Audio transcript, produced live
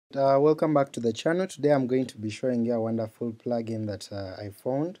Welcome back to the channel. Today I'm going to be showing you a wonderful plugin that I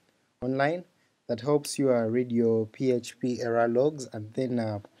found online that helps you read your PHP error logs, and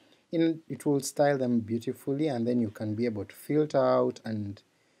then it will style them beautifully, and then you can be able to filter out and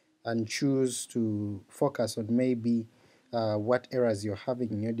choose to focus on maybe what errors you're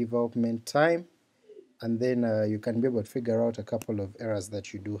having in your development time, and then you can be able to figure out a couple of errors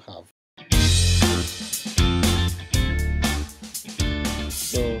that you do have.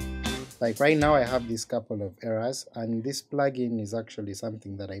 So like right now I have this couple of errors, and this plugin is actually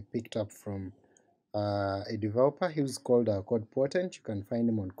something that I picked up from a developer. He's called CodePotent. You can find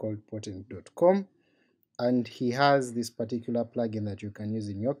him on codepotent.com, and he has this particular plugin that you can use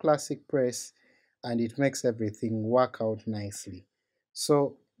in your ClassicPress, and it makes everything work out nicely.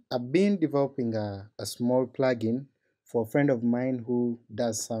 So I've been developing a small plugin for a friend of mine who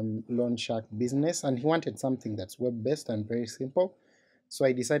does some loan shark business, and he wanted something that's web-based and very simple. So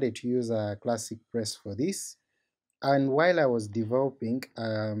I decided to use ClassicPress for this, and while I was developing,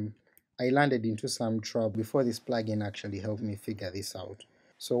 I landed into some trouble before this plugin actually helped me figure this out.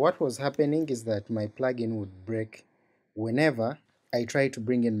 So what was happening is that my plugin would break whenever I tried to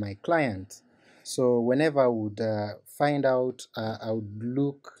bring in my client. So whenever I would find out, I would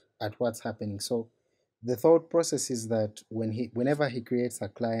look at what's happening. So the thought process is that whenever he creates a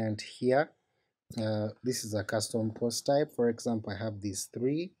client here, this is a custom post type. For example, I have these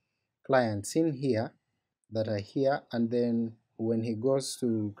 3 clients in here that are here, and then when he goes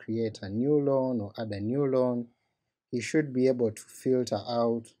to create a new loan or add a new loan, he should be able to filter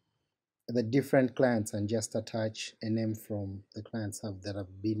out the different clients and just attach a name from the clients that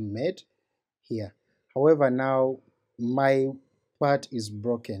have been made here. However, now my part is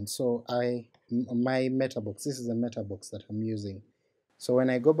broken, so my metabox, this is a metabox that I'm using. So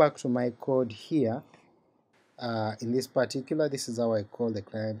when I go back to my code here, in this particular, this is how I call the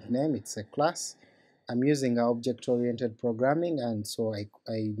client name. It's a class. I'm using object-oriented programming, and so I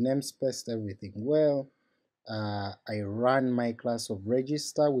namespaced everything well. I run my class of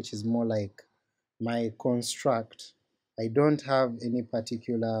register, which is more like my construct. I don't have any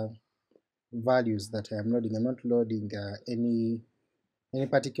particular values that I'm loading. I'm not loading any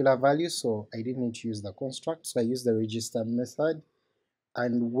particular value, so I didn't need to use the construct, so I use the register method.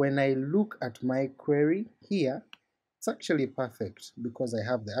 And when I look at my query here, it's actually perfect because I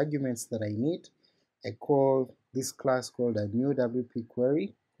have the arguments that I need. I call this class called a new WP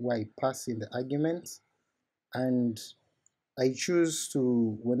query, where I pass in the arguments, and I choose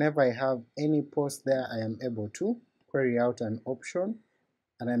to, whenever I have any post there, I am able to query out an option,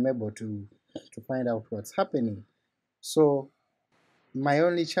 and I'm able to find out what's happening. So my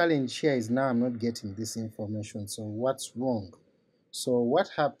only challenge here is now I'm not getting this information, so what's wrong? So what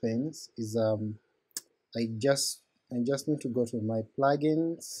happens is I just need to go to my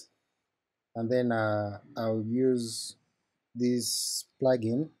plugins, and then I'll use this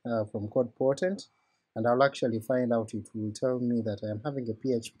plugin from CodePotent, and I'll actually find out. It will tell me that I'm having a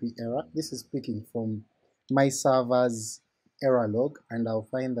PHP error. This is speaking from my server's error log, and I'll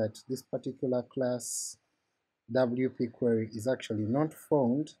find that this particular class WP query is actually not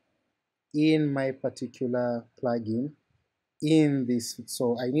found in my particular plugin in this.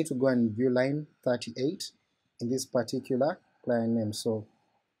 So I need to go and view line 38 in this particular client name. So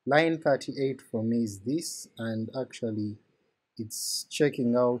line 38 for me is this, and actually it's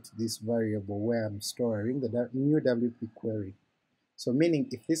checking out this variable where I'm storing the new WP query. So meaning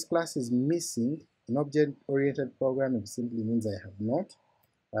if this class is missing in object-oriented programming, simply means I have not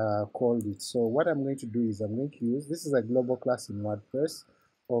called it. So what I'm going to do is I'm going to use, this is a global class in WordPress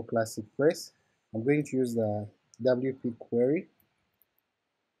or ClassicPress. I'm going to use the WP query,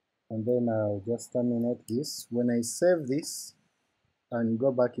 and then I'll just terminate this. When I save this and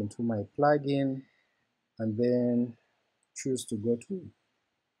go back into my plugin, and then choose to go to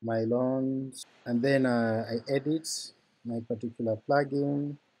my loans, and then I edit my particular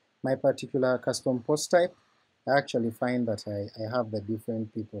plugin, my particular custom post type, I actually find that I have the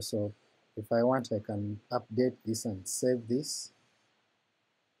different people. So if I want, I can update this and save this,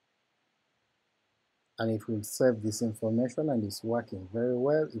 and it will save this information, and it's working very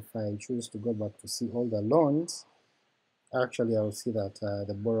well. If I choose to go back to see all the loans, actually I'll see that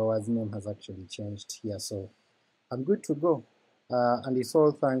the borrower's name has actually changed here, so I'm good to go. And it's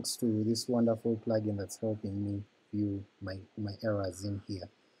all thanks to this wonderful plugin that's helping me view my errors in here.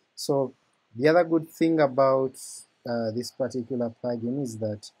 So the other good thing about this particular plugin is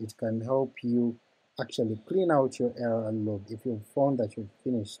that it can help you actually clean out your error log. If you've found that you've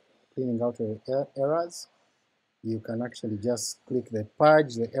finished cleaning out your errors, you can actually just click the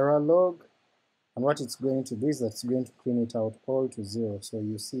purge the error log, And what it's going to do is that it's going to clean it out all to 0. So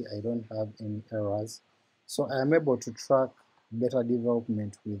you see I don't have any errors. So I am able to track better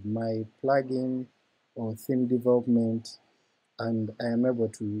development with my plugin or theme development, and I am able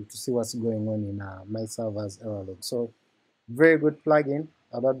to see what's going on in my server's error log. So very good plugin.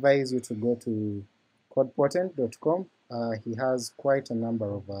 I'd advise you to go to CodePotent.com. He has quite a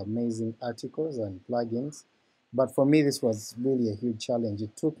number of amazing articles and plugins, but for me this was really a huge challenge.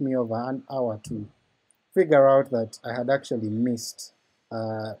 It took me over an hour to figure out that I had actually missed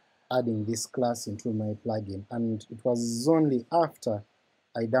adding this class into my plugin, and it was only after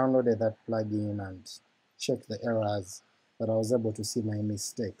I downloaded that plugin and checked the errors that I was able to see my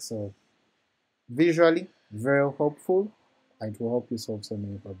mistake. So visually, very hopeful. It will help you solve so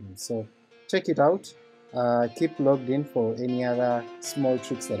many problems. So check it out. Keep logged in for any other small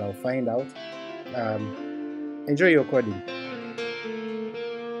tricks that I'll find out. Enjoy your coding.